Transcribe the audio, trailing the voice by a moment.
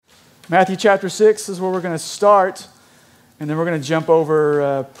Matthew chapter 6 is where we're going to start, and then we're going to jump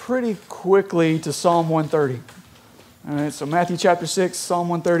over pretty quickly to Psalm 130. All right, so Matthew chapter 6, Psalm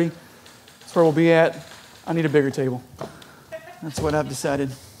 130, that's where we'll be at. I need a bigger table. That's what I've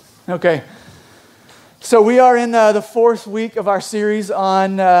decided. Okay, so we are in the fourth week of our series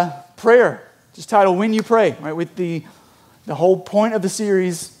on prayer, just titled When You Pray, right? With the whole point of the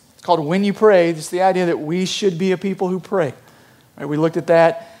series, it's called When You Pray, just the idea that we should be a people who pray. Right? We looked at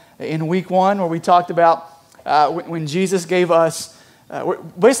that in week 1 where we talked about when Jesus gave us,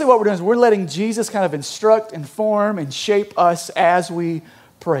 basically what we're doing is we're letting Jesus kind of instruct, inform, and shape us as we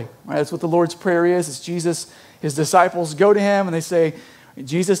pray. Right? That's what the Lord's Prayer is. It's Jesus, his disciples go to him and they say,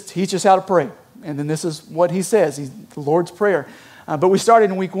 Jesus, teach us how to pray. And then this is what he says, the Lord's Prayer. But we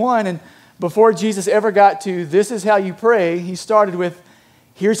started in week 1, and before Jesus ever got to this is how you pray, he started with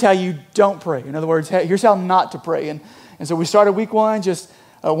here's how you don't pray. In other words, here's how not to pray. And so we started week 1, just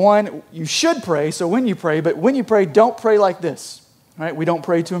one, you should pray, so when you pray, but when you pray, don't pray like this. Right? We don't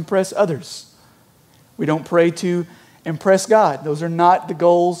pray to impress others. We don't pray to impress God. Those are not the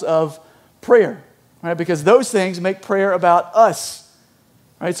goals of prayer. Right? Because those things make prayer about us.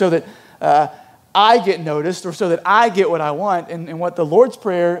 Right? So that I get noticed, or so that I get what I want. And what the Lord's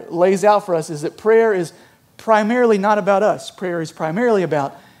Prayer lays out for us is that prayer is primarily not about us. Prayer is primarily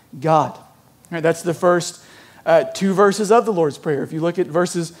about God. Right? That's the first 2 verses of the Lord's Prayer. If you look at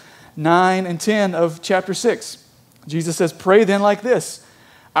verses 9 and 10 of chapter 6, Jesus says, pray then like this,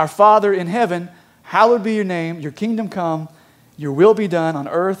 Our Father in heaven, hallowed be your name, your kingdom come, your will be done on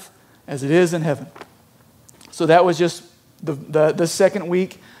earth as it is in heaven. So that was just the second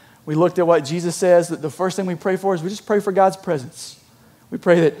week. We looked at what Jesus says, that the first thing we pray for is we just pray for God's presence. We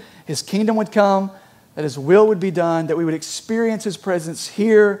pray that his kingdom would come, that his will would be done, that we would experience his presence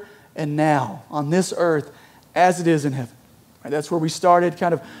here and now on this earth as it is in heaven. Right, that's where we started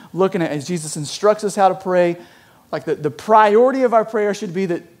kind of looking at as Jesus instructs us how to pray. Like the priority of our prayer should be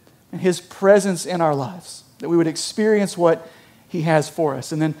that his presence in our lives, that we would experience what he has for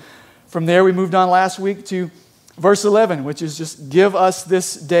us. And then from there we moved on last week to verse 11, which is just give us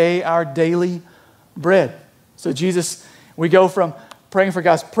this day our daily bread. So Jesus, we go from praying for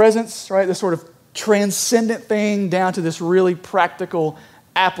God's presence, right, this sort of transcendent thing, down to this really practical,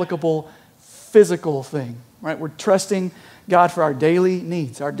 applicable, physical thing. Right? We're trusting God for our daily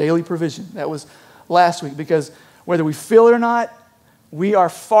needs, our daily provision. That was last week, because whether we feel it or not, we are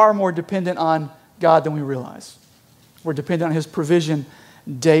far more dependent on God than we realize. We're dependent on his provision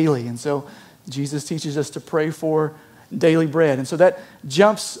daily. And so Jesus teaches us to pray for daily bread. And so that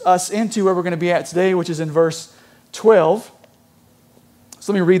jumps us into where we're going to be at today, which is in verse 12.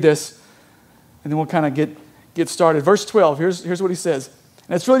 So let me read this, and then we'll kind of get started. Verse 12, here's what he says.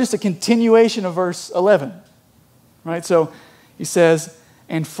 And it's really just a continuation of verse 11. Right? So he says,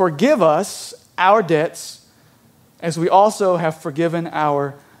 and forgive us our debts as we also have forgiven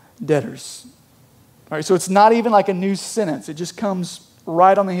our debtors. All right, so it's not even like a new sentence. It just comes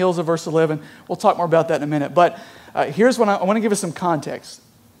right on the heels of verse 11. We'll talk more about that in a minute. But here's what I want to give us some context.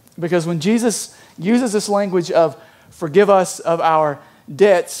 Because when Jesus uses this language of forgive us of our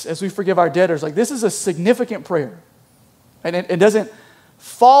debts as we forgive our debtors, like this is a significant prayer. And it doesn't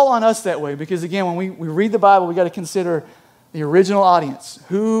fall on us that way, because again, when we read the Bible, we got to consider the original audience.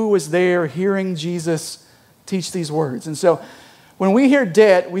 Who was there hearing Jesus teach these words? And so when we hear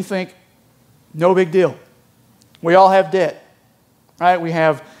debt, we think, no big deal. We all have debt, right? We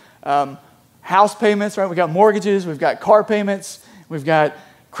have house payments, right? We've got mortgages, we've got car payments, we've got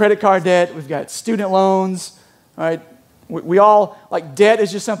credit card debt, we've got student loans, right? We all, like, debt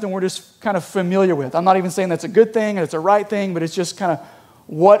is just something we're just kind of familiar with. I'm not even saying that's a good thing and it's a right thing, but it's just kind of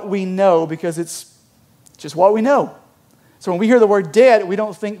what we know, because it's just what we know. So when we hear the word debt, we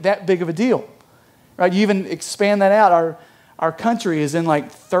don't think that big of a deal, right? You even expand that out. Our country is in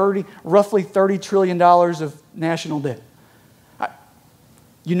like roughly $30 trillion of national debt.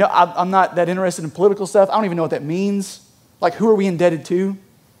 I'm not that interested in political stuff. I don't even know what that means. Like, who are we indebted to?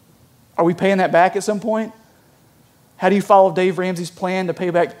 Are we paying that back at some point? How do you follow Dave Ramsey's plan to pay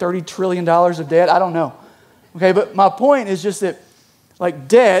back $30 trillion of debt? I don't know. Okay, but my point is just that, like,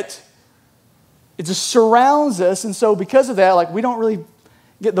 debt, it just surrounds us, and so because of that, like, we don't really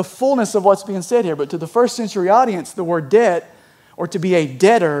get the fullness of what's being said here. But to the first century audience, the word debt, or to be a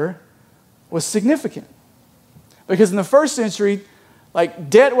debtor, was significant. Because in the first century, like,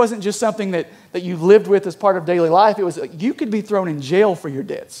 debt wasn't just something that you lived with as part of daily life. It was like, you could be thrown in jail for your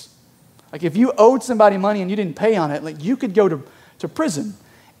debts. Like, if you owed somebody money and you didn't pay on it, like, you could go to prison,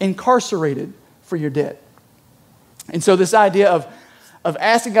 incarcerated for your debt. And so this idea of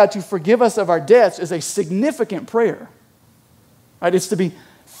asking God to forgive us of our debts is a significant prayer. Right? It's to be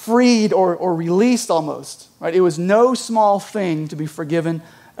freed or released almost. Right? It was no small thing to be forgiven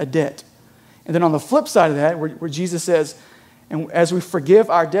a debt. And then on the flip side of that, where Jesus says, and as we forgive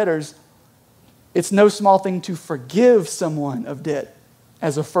our debtors, it's no small thing to forgive someone of debt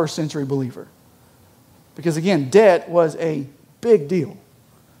as a first century believer. Because again, debt was a big deal.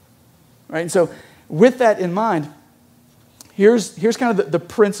 Right? And so with that in mind, here's kind of the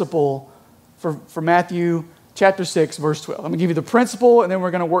principle for Matthew chapter 6, verse 12. I'm going to give you the principle, and then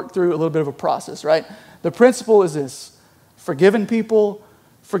we're going to work through a little bit of a process, right? The principle is this: forgiven people,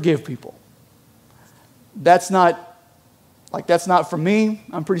 forgive people. That's not for me.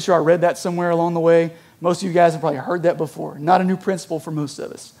 I'm pretty sure I read that somewhere along the way. Most of you guys have probably heard that before. Not a new principle for most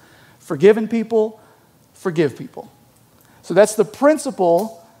of us. Forgiven people, forgive people. So that's the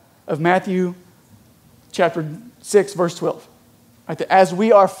principle of Matthew chapter 6, verse 12. Right? That as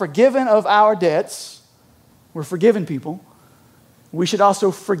we are forgiven of our debts, we're forgiven people, we should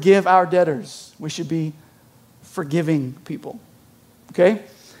also forgive our debtors. We should be forgiving people. Okay?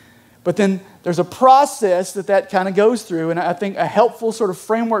 But then there's a process that kind of goes through, and I think a helpful sort of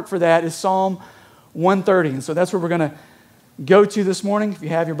framework for that is Psalm 130. And so that's where we're going to go to this morning. If you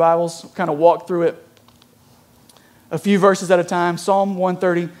have your Bibles, we'll kind of walk through it a few verses at a time. Psalm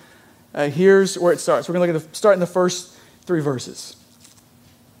 130, here's where it starts. We're going to start in the first 3 verses.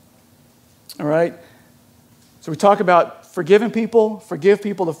 All right? So we talk about forgiving people, forgive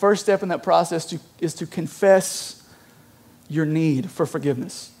people. The first step in that process is to confess your need for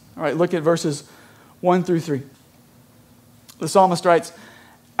forgiveness. All right, look at verses 1 through 3. The psalmist writes,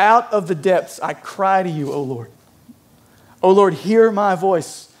 "Out of the depths I cry to you, O Lord. O Lord, hear my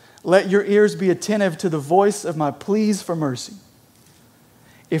voice. Let your ears be attentive to the voice of my pleas for mercy.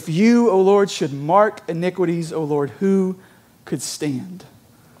 If you, O Lord, should mark iniquities, O Lord, who could stand?"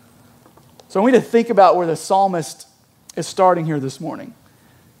 So I want you to think about where the psalmist is starting here this morning.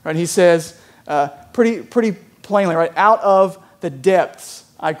 Right? He says pretty plainly, right? Out of the depths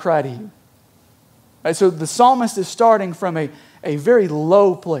I cry to you. Right? So the psalmist is starting from a very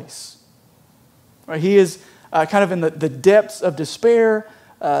low place. Right? He is kind of in the depths of despair,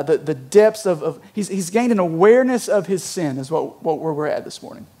 the depths of he's gained an awareness of his sin is where we're at this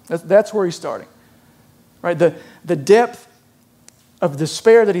morning. That's where he's starting. Right? The depth of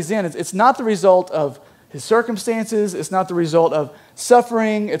despair that he's in, it's not the result of his circumstances, it's not the result of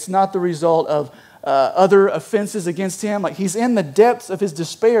suffering, it's not the result of other offenses against him. Like, he's in the depths of his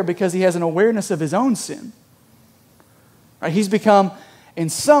despair because he has an awareness of his own sin. Right? He's become, in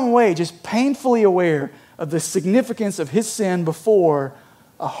some way, just painfully aware of the significance of his sin before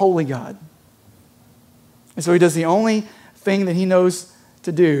a holy God. And so he does the only thing that he knows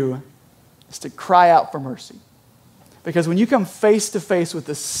to do is to cry out for mercy. Because when you come face to face with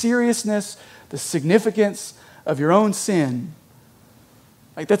the seriousness, the significance of your own sin,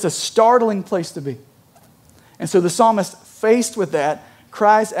 like, that's a startling place to be. And so the psalmist, faced with that,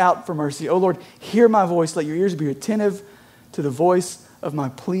 cries out for mercy. "O Lord, hear my voice. Let your ears be attentive to the voice of my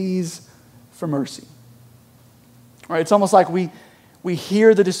pleas for mercy." All right, it's almost like we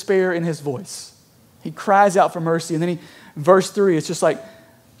hear the despair in his voice. He cries out for mercy. And then verse 3, it's just like,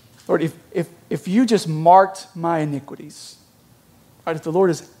 "Lord, if you just marked my iniquities," right, if the Lord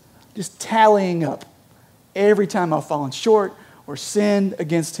is just tallying up every time I've fallen short or sinned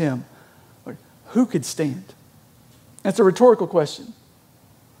against him, Lord, who could stand? That's a rhetorical question.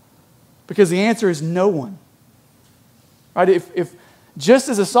 Because the answer is no one. Right? If just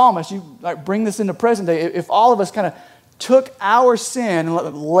as a psalmist, you like bring this into present day, if all of us kind of took our sin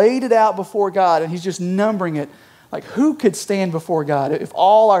and laid it out before God, and he's just numbering it, like, who could stand before God if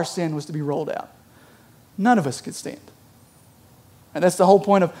all our sin was to be rolled out? None of us could stand. And that's the whole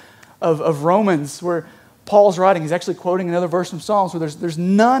point of Romans, where Paul's writing. He's actually quoting another verse from Psalms where there's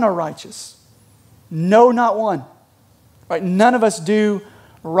none are righteous. No, not one. Right? None of us do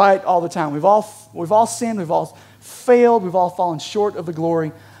right all the time. We've all sinned. We've all failed. We've all fallen short of the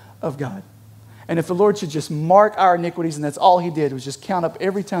glory of God. And if the Lord should just mark our iniquities, and that's all he did, was just count up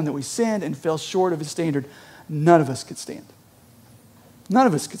every time that we sinned and fell short of his standard, none of us could stand. None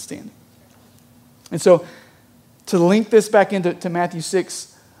of us could stand. And so, to link this back into Matthew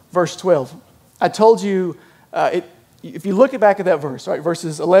 6, verse 12, I told you, if you look back at that verse, right,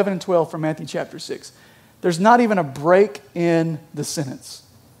 verses 11 and 12 from Matthew chapter 6, there's not even a break in the sentence.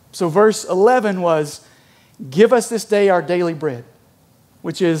 So verse 11 was, "Give us this day our daily bread,"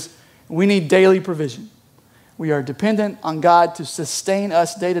 which is, we need daily provision. We are dependent on God to sustain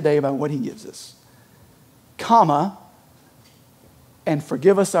us day to day by what he gives us. Comma, "and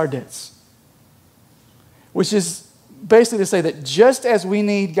forgive us our debts." Which is basically to say that just as we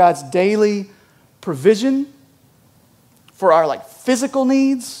need God's daily provision for our physical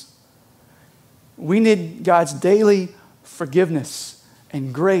needs, we need God's daily forgiveness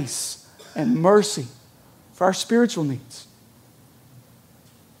and grace and mercy for our spiritual needs.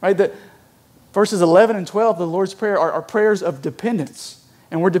 Right? That verses 11 and 12 of the Lord's Prayer are prayers of dependence.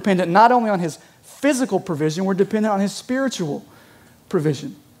 And we're dependent not only on His physical provision, we're dependent on His spiritual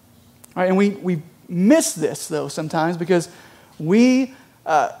provision. Right? And we miss this, though, sometimes because we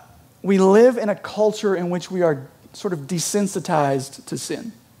live in a culture in which we are sort of desensitized to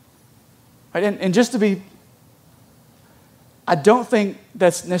sin. Right? And just to be, I don't think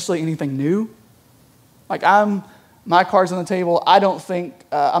that's necessarily anything new. My card's on the table. I don't think,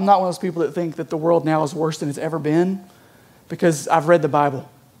 I'm not one of those people that think that the world now is worse than it's ever been, because I've read the Bible.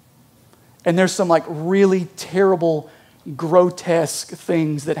 And there's some really terrible, grotesque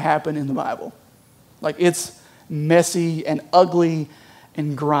things that happen in the Bible. It's messy and ugly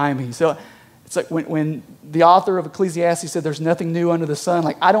and grimy. So it's when the author of Ecclesiastes said there's nothing new under the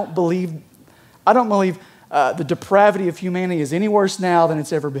sun, I don't believe the depravity of humanity is any worse now than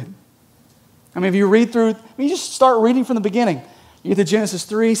it's ever been. I mean, if you read through, you just start reading from the beginning. You get to Genesis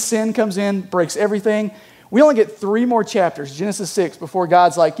 3, sin comes in, breaks everything. We only get 3 more chapters, Genesis 6, before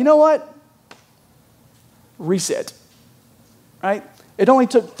God's like, you know what? Reset. Right? It only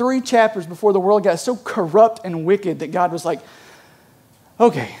took 3 chapters before the world got so corrupt and wicked that God was like,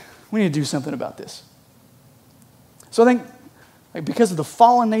 okay, we need to do something about this. So I think, because of the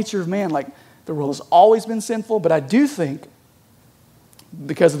fallen nature of man, the world has always been sinful, but I do think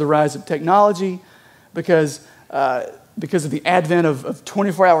because of the rise of technology, because of the advent of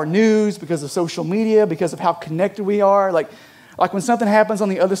 24-hour news, because of social media, because of how connected we are, like when something happens on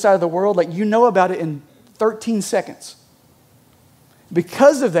the other side of the world, you know about it in 13 seconds.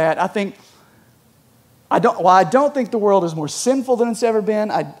 Because of that, I don't think the world is more sinful than it's ever been.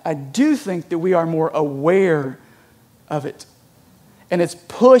 I do think that we are more aware of it. And it's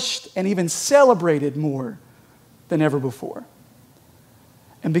pushed and even celebrated more than ever before.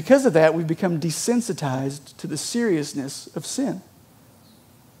 And because of that, we've become desensitized to the seriousness of sin.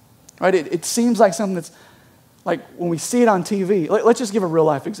 Right? It seems like something that's, when we see it on TV, let's just give a real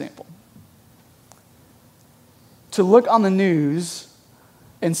life example. To look on the news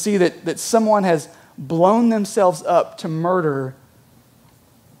and see that someone has blown themselves up to murder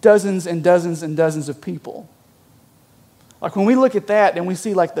dozens and dozens and dozens of people. When we look at that and we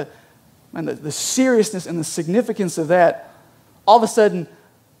see the seriousness and the significance of that, all of a sudden,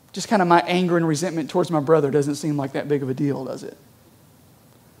 just kind of my anger and resentment towards my brother doesn't seem like that big of a deal, does it?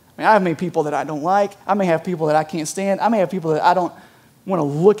 I mean, I have many people that I don't like. I may have people that I can't stand. I may have people that I don't want to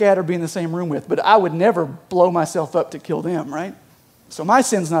look at or be in the same room with, but I would never blow myself up to kill them, right? So my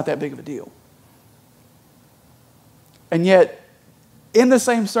sin's not that big of a deal. And yet, in the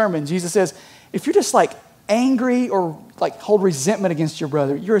same sermon, Jesus says, if you're just angry or hold resentment against your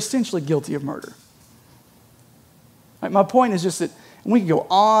brother, you're essentially guilty of murder. My point is just that we can go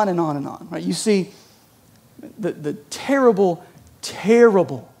on and on and on. Right? You see the terrible,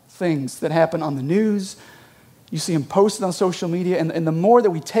 terrible things that happen on the news. You see them posted on social media. And the more that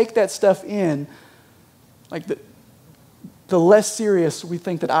we take that stuff in, the less serious we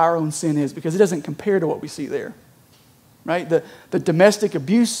think that our own sin is, because it doesn't compare to what we see there. Right? The domestic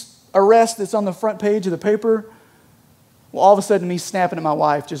abuse arrest that's on the front page of the paper, well, all of a sudden me snapping at my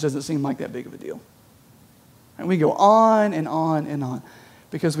wife just doesn't seem like that big of a deal. And we go on and on and on,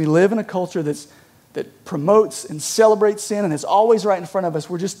 because we live in a culture that promotes and celebrates sin, and it's always right in front of us.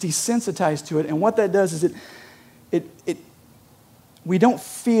 We're just desensitized to it. And what that does is we don't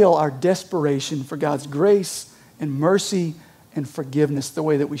feel our desperation for God's grace and mercy and forgiveness the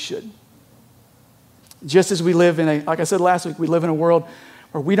way that we should. Just as we live like I said last week, we live in a world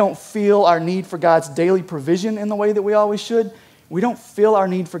where we don't feel our need for God's daily provision in the way that we always should. We don't feel our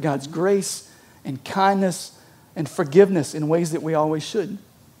need for God's grace and kindness and forgiveness in ways that we always should.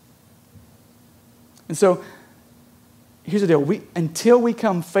 And so, here's the deal. Until we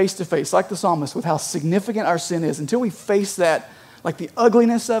come face to face, like the psalmist, with how significant our sin is, until we face that, the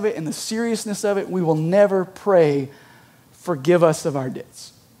ugliness of it and the seriousness of it, we will never pray, forgive us of our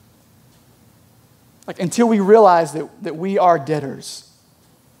debts. Until we realize that we are debtors,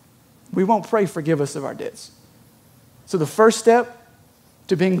 we won't pray, forgive us of our debts. So the first step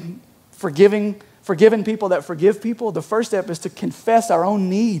to being forgiven people that forgive people, the first step is to confess our own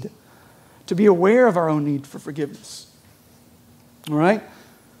need, to be aware of our own need for forgiveness. All right?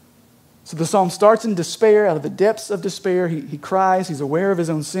 So the psalm starts in despair, out of the depths of despair. He cries, he's aware of his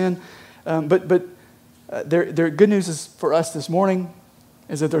own sin. But good news is for us this morning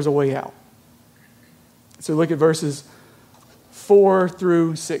is that there's a way out. So look at verses 4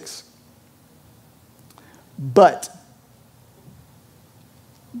 through 6. But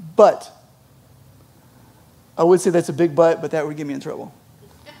But, I would say that's a big but that would get me in trouble.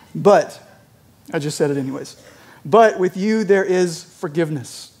 But, I just said it anyways. But with you there is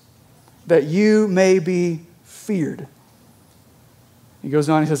forgiveness, that you may be feared. He goes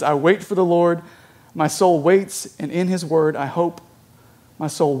on, he says, I wait for the Lord, my soul waits, and in his word I hope. My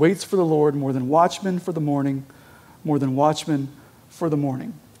soul waits for the Lord more than watchmen for the morning, more than watchmen for the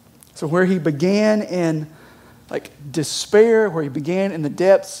morning. So where he began in despair, where he began in the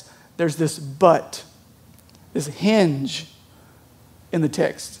depths, there's this but, this hinge in the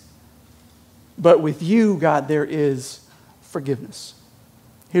text. But with you, God, there is forgiveness.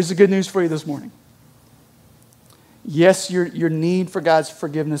 Here's the good news for you this morning. Yes, your need for God's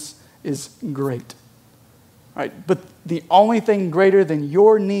forgiveness is great. Right? But the only thing greater than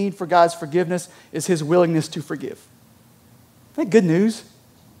your need for God's forgiveness is his willingness to forgive. Isn't that good news?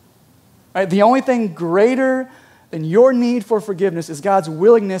 Right? The only thing greater than your need for forgiveness is God's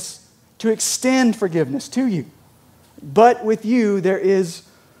willingness to extend forgiveness to you. But with you, there is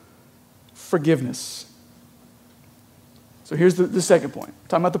forgiveness. So here's the second point. I'm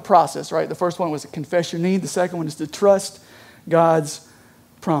talking about the process, right? The first one was to confess your need. The second one is to trust God's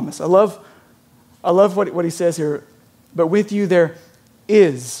promise. I love what he says here. But with you there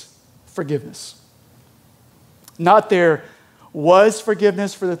is forgiveness. Not there was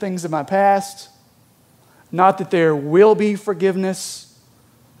forgiveness for the things of my past. Not that there will be forgiveness.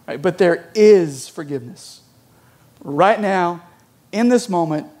 Right? But there is forgiveness. Right now, in this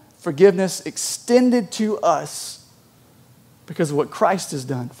moment, forgiveness extended to us because of what Christ has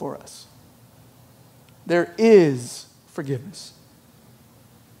done for us. There is forgiveness.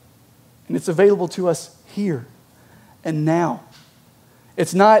 And it's available to us here and now.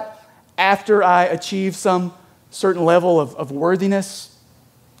 It's not after I achieve some certain level of worthiness.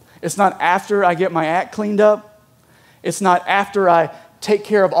 It's not after I get my act cleaned up. It's not after I take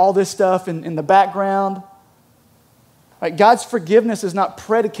care of all this stuff in the background. Right? God's forgiveness is not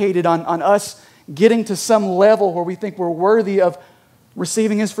predicated on us getting to some level where we think we're worthy of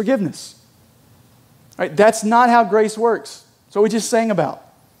receiving his forgiveness. Right? That's not how grace works. That's what we just sang about.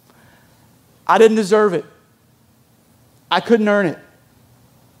 I didn't deserve it. I couldn't earn it.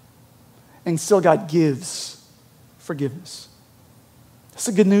 And still God gives forgiveness. That's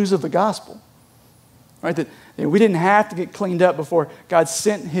the good news of the gospel. Right? That we didn't have to get cleaned up before God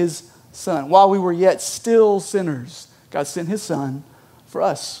sent his Son. While we were yet still sinners, God sent his Son for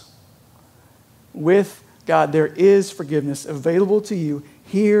us. With God, there is forgiveness available to you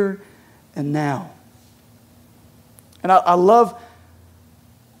here and now. And I love,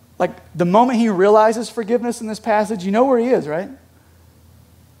 the moment he realizes forgiveness in this passage, you know where he is, right?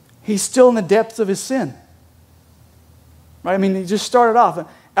 He's still in the depths of his sin. Right? I mean, he just started off,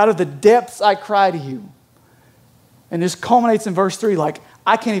 out of the depths I cry to you. And this culminates in verse 3,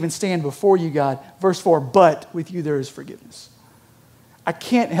 I can't even stand before you, God. Verse 4, but with you there is forgiveness. I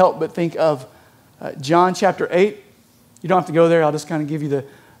can't help but think of John chapter 8. You don't have to go there. I'll just kind of give you the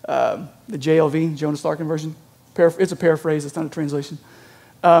JLV, Jonas Larkin version. It's a paraphrase. It's not a translation.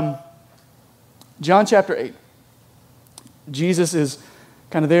 John chapter 8. Jesus is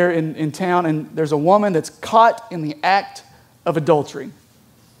kind of there in town, and there's a woman that's caught in the act of adultery.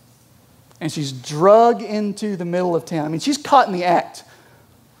 And she's drug into the middle of town. I mean, she's caught in the act.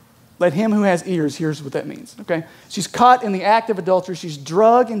 Let him who has ears hear what that means. Okay? She's caught in the act of adultery. She's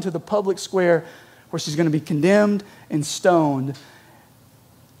drug into the public square where she's going to be condemned and stoned.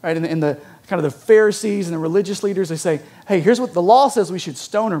 Right? And the kind of the Pharisees and the religious leaders, they say, hey, here's what the law says, we should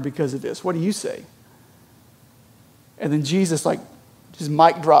stone her because of this. What do you say? And then Jesus, just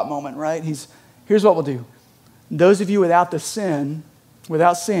mic drop moment, right? Here's what we'll do. Those of you without sin,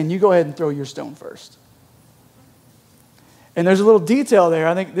 you go ahead and throw your stone first. And there's a little detail there.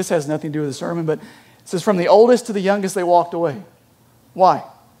 I think this has nothing to do with the sermon, but it says from the oldest to the youngest, they walked away. Why?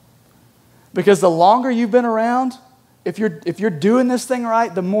 Because the longer you've been around, if you're doing this thing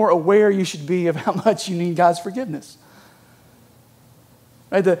right, the more aware you should be of how much you need God's forgiveness.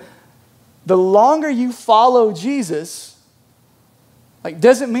 Right? The longer you follow Jesus,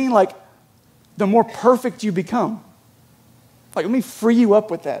 doesn't mean the more perfect you become. Let me free you up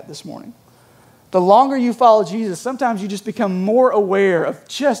with that this morning. The longer you follow Jesus, sometimes you just become more aware of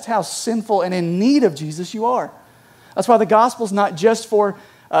just how sinful and in need of Jesus you are. That's why the gospel's not just for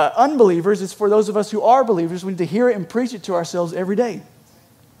unbelievers, it's for those of us who are believers. We need to hear it and preach it to ourselves every day.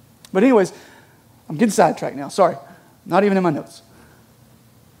 But anyways, I'm getting sidetracked now. Sorry. Not even in my notes.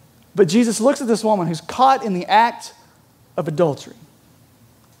 But Jesus looks at this woman who's caught in the act of adultery.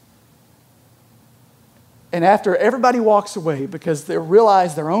 And after everybody walks away because they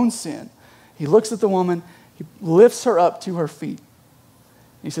realize their own sin, he looks at the woman, he lifts her up to her feet,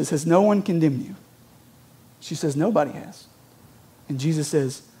 He says, has no one condemned you? She says, nobody has. And Jesus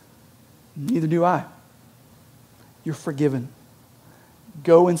says, neither do I. You're forgiven.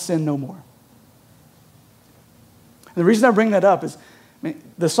 Go and sin no more. And the reason I bring that up is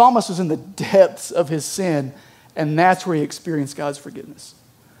the psalmist was in the depths of his sin, and that's where he experienced God's forgiveness.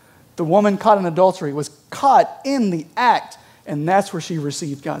 The woman caught in adultery was caught in the act, and that's where she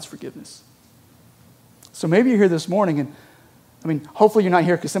received God's forgiveness. So maybe you're here this morning, and hopefully you're not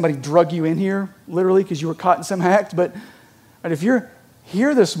here because somebody drug you in here, literally, because you were caught in some act. But if you're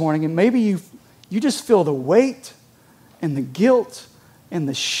here this morning and maybe you just feel the weight and the guilt and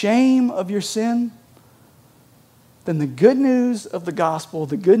the shame of your sin, then the good news of the gospel,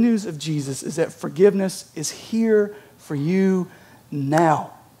 the good news of Jesus is that forgiveness is here for you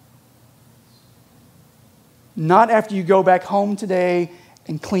now. Not after you go back home today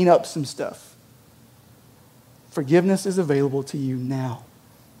and clean up some stuff. Forgiveness is available to you now.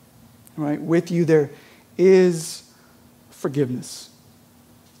 All right? With you there is forgiveness.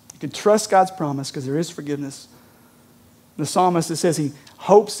 You can trust God's promise because there is forgiveness. The psalmist, it says he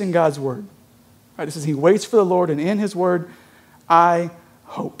hopes in God's word. Right? It says he waits for the Lord, and in his word, I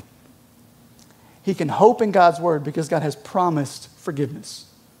hope. He can hope in God's word because God has promised forgiveness.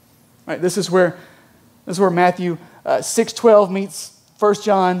 Right? This is where Matthew 6:12 meets 1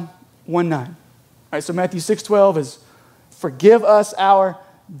 John 1:9. Right, so Matthew 6:12 is forgive us our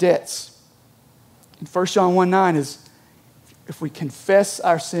debts. And 1 John 1:9 is if we confess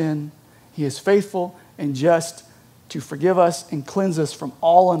our sin, he is faithful and just to forgive us and cleanse us from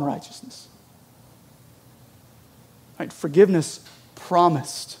all unrighteousness. Right, forgiveness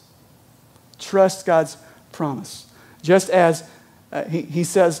promised. Trust God's promise. Just as he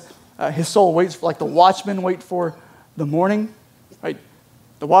says his soul waits for, like the watchmen wait for the morning, right?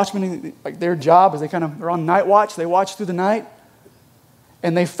 The watchmen, like their job is they're on night watch. They watch through the night.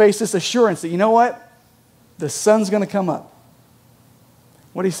 And they face this assurance that, you know what? The sun's going to come up.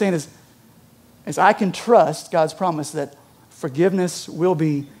 What he's saying is I can trust God's promise that forgiveness will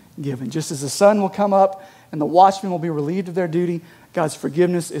be given. Just as the sun will come up and the watchmen will be relieved of their duty, God's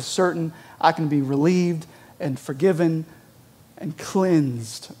forgiveness is certain. I can be relieved and forgiven and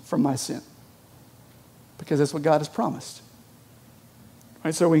cleansed from my sin. Because that's what God has promised.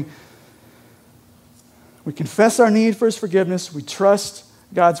 Right, so we confess our need for his forgiveness. We trust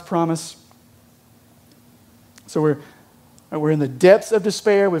God's promise. So we're in the depths of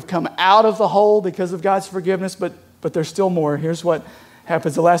despair. We've come out of the hole because of God's forgiveness, but there's still more. Here's what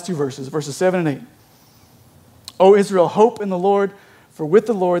happens, the last two verses, verses 7 and 8. O Israel, hope in the Lord, for with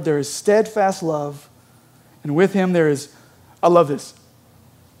the Lord there is steadfast love, and with him there is, I love this,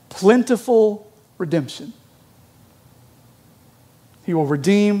 plentiful redemption. He will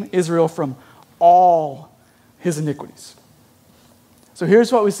redeem Israel from all his iniquities. So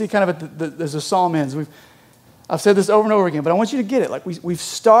here's what we see kind of as the psalm ends. I've said this over and over again, but I want you to get it. Like we've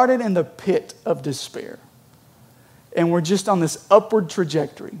started in the pit of despair. And we're just on this upward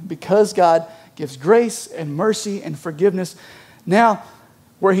trajectory because God gives grace and mercy and forgiveness. Now,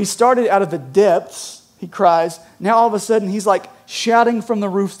 where he started out of the depths, he cries. Now all of a sudden he's like shouting from the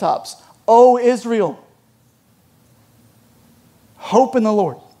rooftops, O Israel, hope in the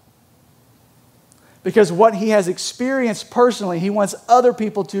Lord. Because what he has experienced personally, he wants other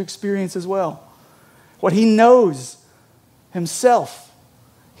people to experience as well. What he knows himself,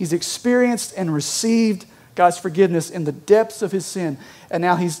 he's experienced and received God's forgiveness in the depths of his sin. And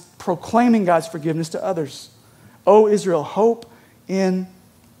now he's proclaiming God's forgiveness to others. O Israel, hope in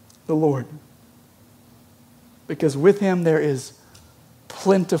the Lord. Because with him there is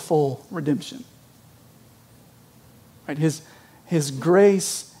plentiful redemption. Right? His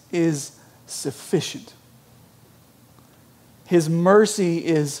grace is sufficient. His mercy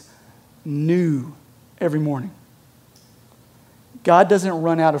is new every morning. God doesn't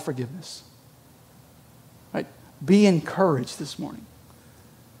run out of forgiveness. Right? Be encouraged this morning.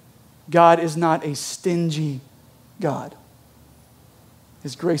 God is not a stingy God.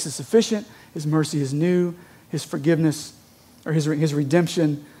 His grace is sufficient. His mercy is new. His forgiveness, or his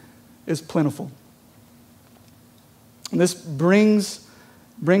redemption is plentiful. And this brings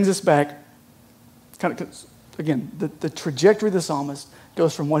us back, kind of, again, the trajectory of the psalmist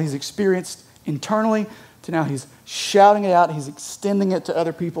goes from what he's experienced internally to now he's shouting it out, he's extending it to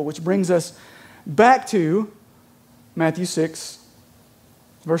other people, which brings us back to Matthew 6,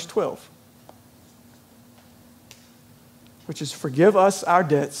 verse 12, which is forgive us our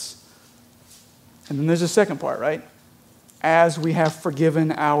debts. And then there's a second part, right? As we have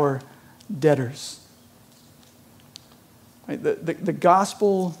forgiven our debtors. Right? The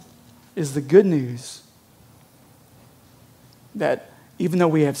gospel is the good news that even though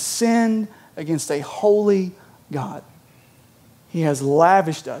we have sinned against a holy God, He has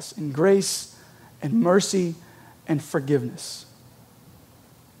lavished us in grace and mercy and forgiveness.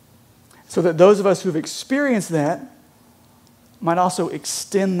 So that those of us who've experienced that might also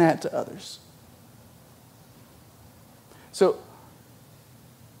extend that to others. So,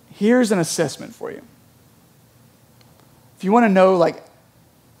 here's an assessment for you. If you want to know, like,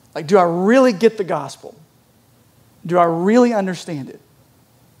 do I really get the gospel? Do I really understand it?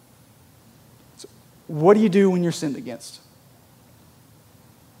 So what do you do when you're sinned against?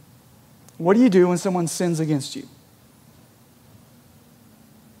 What do you do when someone sins against you?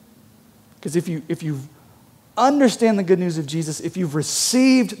 Because if you understand the good news of Jesus, if you've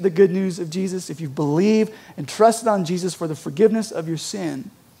received the good news of Jesus, if you believe and trusted on Jesus for the forgiveness of your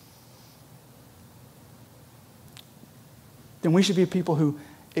sin, then we should be people who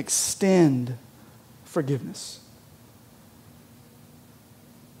extend forgiveness.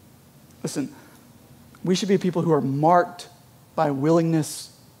 Listen, we should be people who are marked by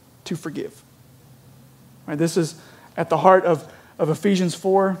willingness to forgive. Right, this is at the heart of Ephesians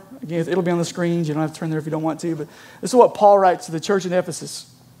 4. Again, it'll be on the screens. You don't have to turn there if you don't want to. But this is what Paul writes to the church in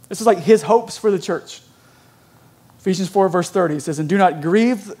Ephesus. This is like his hopes for the church. Ephesians 4, verse 30. It says, "And do not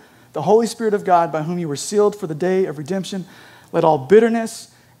grieve the Holy Spirit of God, by whom you were sealed for the day of redemption. Let all bitterness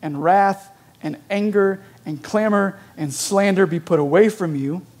and wrath and anger and clamor and slander be put away from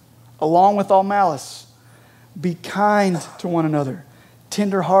you, along with all malice. Be kind to one another,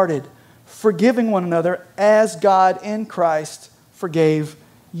 tender-hearted, forgiving one another as God in Christ forgave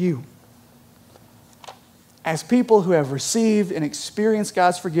you." As people who have received and experienced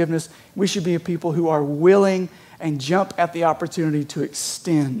God's forgiveness, we should be a people who are willing and jump at the opportunity to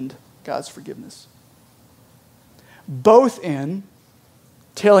extend God's forgiveness. Both in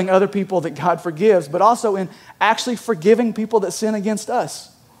telling other people that God forgives, but also in actually forgiving people that sin against us.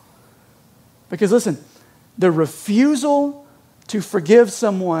 Because listen, the refusal to forgive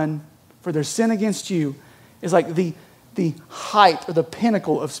someone for their sin against you is like the height or the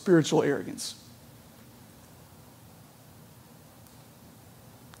pinnacle of spiritual arrogance.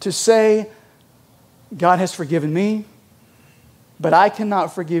 To say, God has forgiven me, but I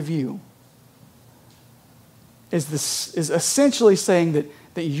cannot forgive you, is essentially saying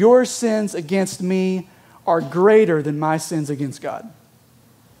that your sins against me are greater than my sins against God.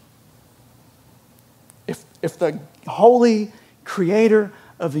 If the holy creator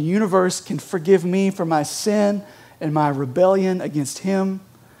of the universe can forgive me for my sin and my rebellion against Him,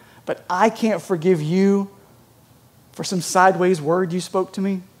 but I can't forgive you for some sideways word you spoke to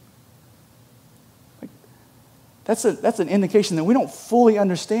me, that's an indication that we don't fully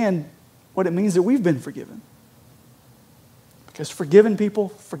understand what it means that we've been forgiven. Because forgiven people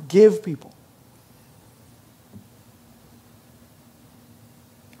forgive people.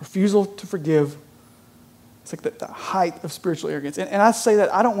 Refusal to forgive, it's like the height of spiritual arrogance. And I say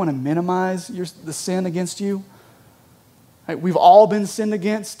that I don't want to minimize the sin against you. Right? We've all been sinned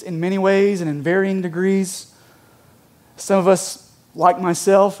against in many ways and in varying degrees. Some of us, like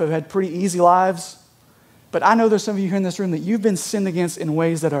myself, have had pretty easy lives. But I know there's some of you here in this room that you've been sinned against in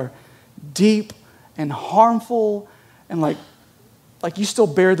ways that are deep and harmful, and like you still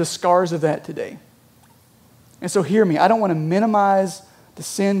bear the scars of that today. And so hear me, I don't want to minimize the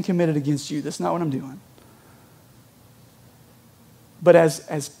sin committed against you. That's not what I'm doing. But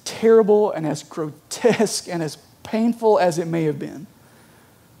as terrible and as grotesque and as painful as it may have been,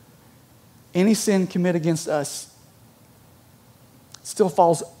 any sin committed against us still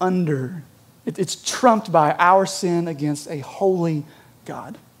falls under. It's trumped by our sin against a holy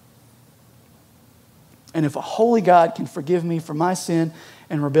God. And if a holy God can forgive me for my sin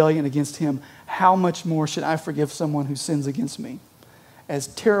and rebellion against Him, how much more should I forgive someone who sins against me? As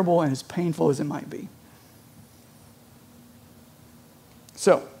terrible and as painful as it might be.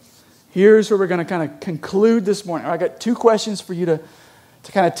 So, here's where we're going to kind of conclude this morning. I got 2 questions for you to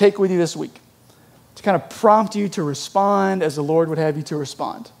kind of take with you this week, to kind of prompt you to respond as the Lord would have you to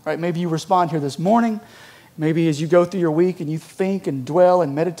respond. Right? Maybe you respond here this morning. Maybe as you go through your week and you think and dwell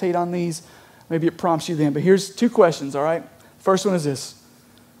and meditate on these, maybe it prompts you then. But here's 2 questions, all right? First one is this.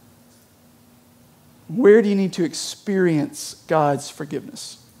 Where do you need to experience God's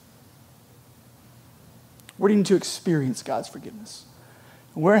forgiveness? Where do you need to experience God's forgiveness?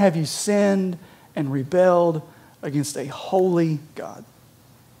 Where have you sinned and rebelled against a holy God?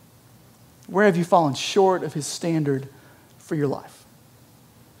 Where have you fallen short of His standard for your life?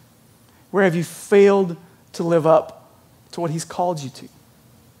 Where have you failed to live up to what He's called you to?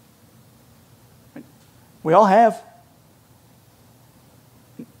 We all have.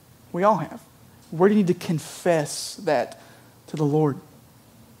 We all have. Where do you need to confess that to the Lord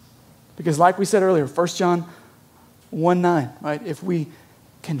Because like we said earlier, 1 John 1:9, right? If we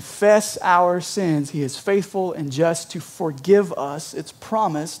confess our sins, he is faithful and just to forgive us, it's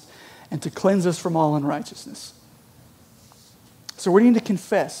promised, and to cleanse us from all unrighteousness. So we need to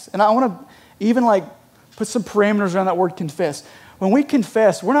confess. And I want to even put some parameters around that word confess. When we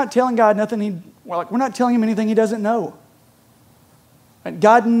confess, we're not telling God we're not telling him anything he doesn't know. Right?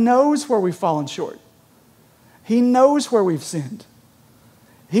 God knows where we've fallen short. He knows where we've sinned.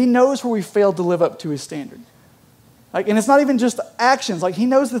 He knows where we failed to live up to his standard. And it's not even just actions. He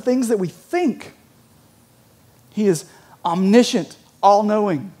knows the things that we think. He is omniscient,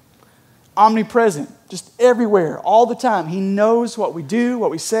 all-knowing, omnipresent, just everywhere, all the time. He knows what we do,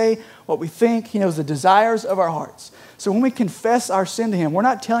 what we say, what we think. He knows the desires of our hearts. So when we confess our sin to him, we're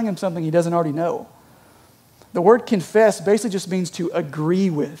not telling him something he doesn't already know. The word confess basically just means to agree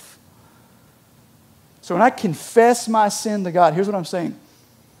with. So when I confess my sin to God, here's what I'm saying.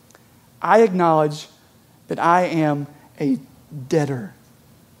 I acknowledge that I am a debtor.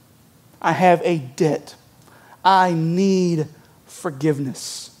 I have a debt. I need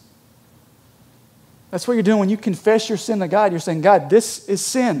forgiveness. That's what you're doing when you confess your sin to God. You're saying, God, this is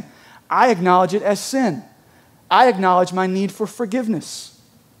sin. I acknowledge it as sin. I acknowledge my need for forgiveness.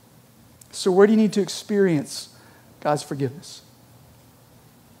 So where do you need to experience God's forgiveness?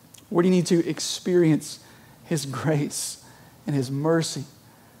 Where do you need to experience his grace and his mercy?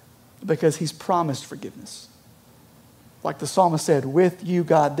 Because he's promised forgiveness. Like the psalmist said, with you,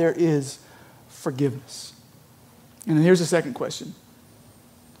 God, there is forgiveness. And then here's the second question.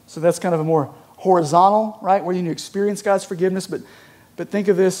 So that's kind of a more horizontal, right? Where you need to experience God's forgiveness. But think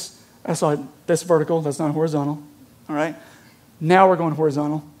of this. That's vertical. That's not horizontal. All right? Now we're going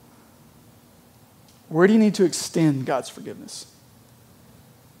horizontal. Where do you need to extend God's forgiveness?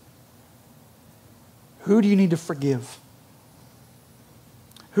 Who do you need to forgive?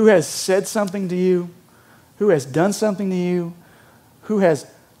 Who has said something to you? Who has done something to you? Who has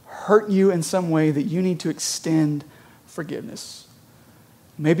hurt you in some way that you need to extend forgiveness?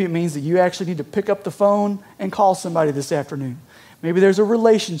 Maybe it means that you actually need to pick up the phone and call somebody this afternoon. Maybe there's a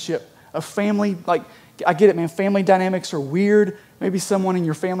relationship, a family, I get it, man, family dynamics are weird. Maybe someone in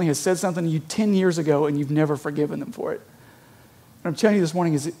your family has said something to you 10 years ago and you've never forgiven them for it. What I'm telling you this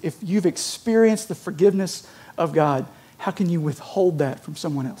morning is if you've experienced the forgiveness of God, how can you withhold that from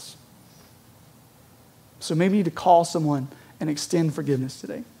someone else? So maybe you need to call someone and extend forgiveness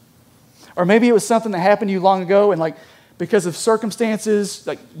today. Or maybe it was something that happened to you long ago and because of circumstances,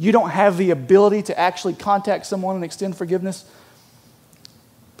 you don't have the ability to actually contact someone and extend forgiveness.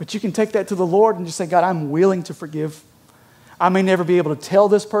 But you can take that to the Lord and just say, God, I'm willing to forgive. I may never be able to tell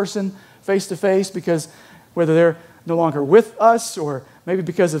this person face to face because whether they're no longer with us or maybe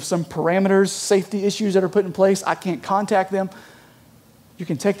because of some parameters, safety issues that are put in place, I can't contact them. You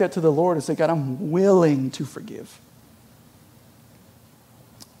can take that to the Lord and say, God, I'm willing to forgive.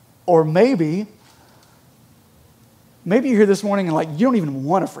 Or maybe you're here this morning and you don't even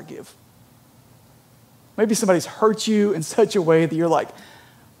want to forgive. Maybe somebody's hurt you in such a way that you're like,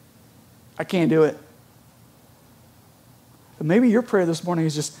 I can't do it. But maybe your prayer this morning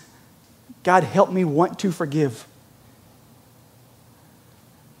is just, God, help me want to forgive.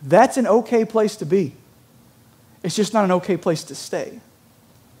 That's an okay place to be. It's just not an okay place to stay.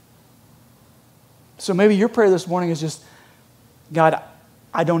 So maybe your prayer this morning is just, God,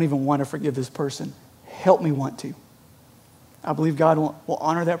 I don't even want to forgive this person. Help me want to. I believe God will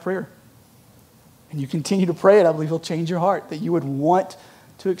honor that prayer. And you continue to pray it, I believe he'll change your heart, that you would want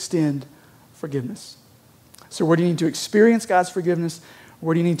to extend forgiveness. So where do you need to experience God's forgiveness?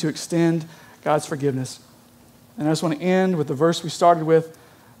 Where do you need to extend God's forgiveness? And I just want to end with the verse we started with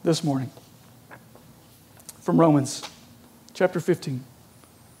this morning. From Romans chapter 15.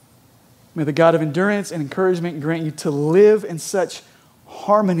 May the God of endurance and encouragement grant you to live in such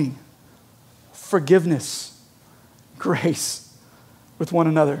harmony, forgiveness, grace with one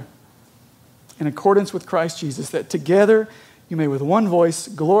another, in accordance with Christ Jesus, that together you may with one voice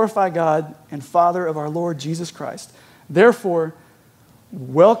glorify God and Father of our Lord Jesus Christ. Therefore,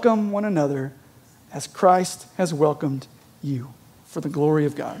 welcome one another as Christ has welcomed you for the glory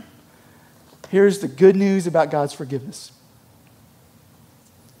of God. Here's the good news about God's forgiveness.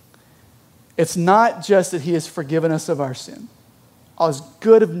 It's not just that he has forgiven us of our sin. As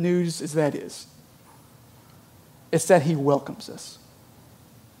good of news as that is, it's that he welcomes us.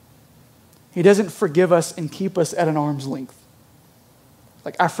 He doesn't forgive us and keep us at an arm's length.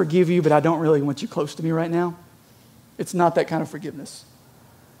 I forgive you, but I don't really want you close to me right now. It's not that kind of forgiveness.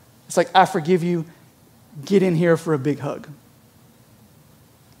 It's I forgive you, get in here for a big hug.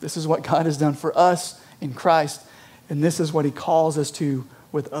 This is what God has done for us in Christ, and this is what he calls us to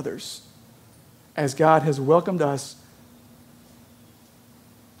with others. As God has welcomed us,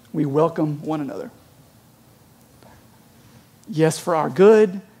 we welcome one another. Yes, for our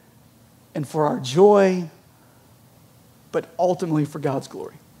good and for our joy, but ultimately for God's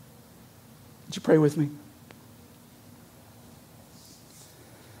glory. Would you pray with me?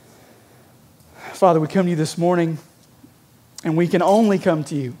 Father, we come to you this morning, and we can only come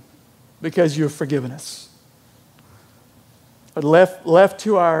to you because you have forgiven us. But left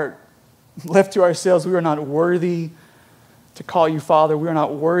to ourselves, we are not worthy to call you Father. We are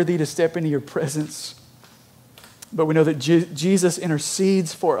not worthy to step into your presence. But we know that Jesus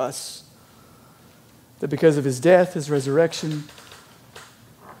intercedes for us. That because of his death, his resurrection,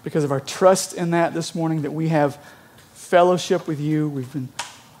 because of our trust in that this morning, that we have fellowship with you. We've been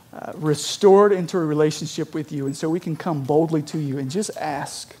restored into a relationship with you. And so we can come boldly to you and just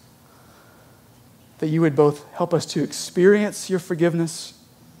ask that you would both help us to experience your forgiveness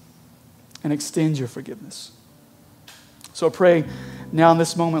and extend your forgiveness. So I pray now in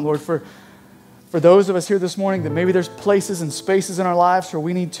this moment, Lord, for those of us here this morning that maybe there's places and spaces in our lives where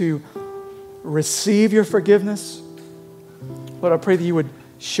we need to receive your forgiveness. Lord, I pray that you would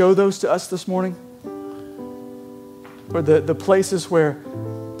show those to us this morning. Or the places where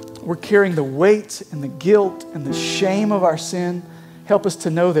we're carrying the weight and the guilt and the shame of our sin. Help us to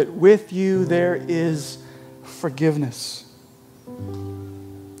know that with you there is forgiveness.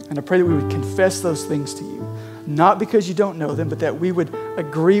 And I pray that we would confess those things to you. Not because you don't know them, but that we would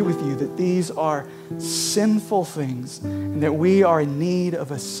agree with you that these are sinful things and that we are in need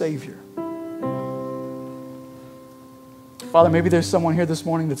of a Savior. Father, maybe there's someone here this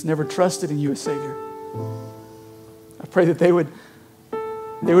morning that's never trusted in you as Savior. I pray that they would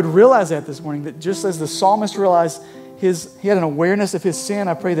realize that this morning, that just as the psalmist realized he had an awareness of his sin,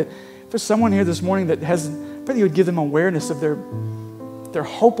 I pray that if there's someone here this morning that hasn't, I pray that you would give them awareness of their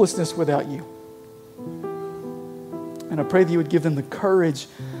hopelessness without you. And I pray that you would give them the courage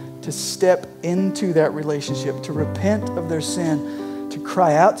to step into that relationship, to repent of their sin, to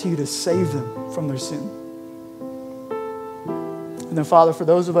cry out to you to save them from their sin. And then, Father, for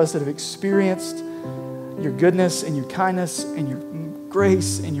those of us that have experienced your goodness and your kindness and your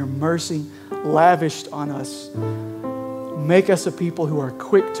grace and your mercy lavished on us, make us a people who are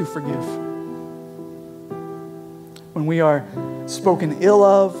quick to forgive. When we are spoken ill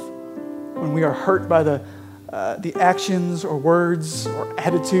of, when we are hurt by the actions or words or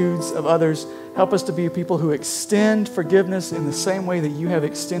attitudes of others, help us to be people who extend forgiveness in the same way that you have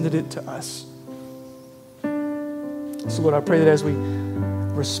extended it to us. So Lord, I pray that as we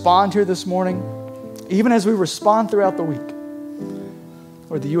respond here this morning, even as we respond throughout the week,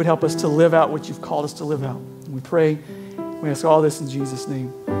 Lord, that you would help us to live out what you've called us to live out. And we pray, we ask all this in Jesus'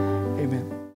 name.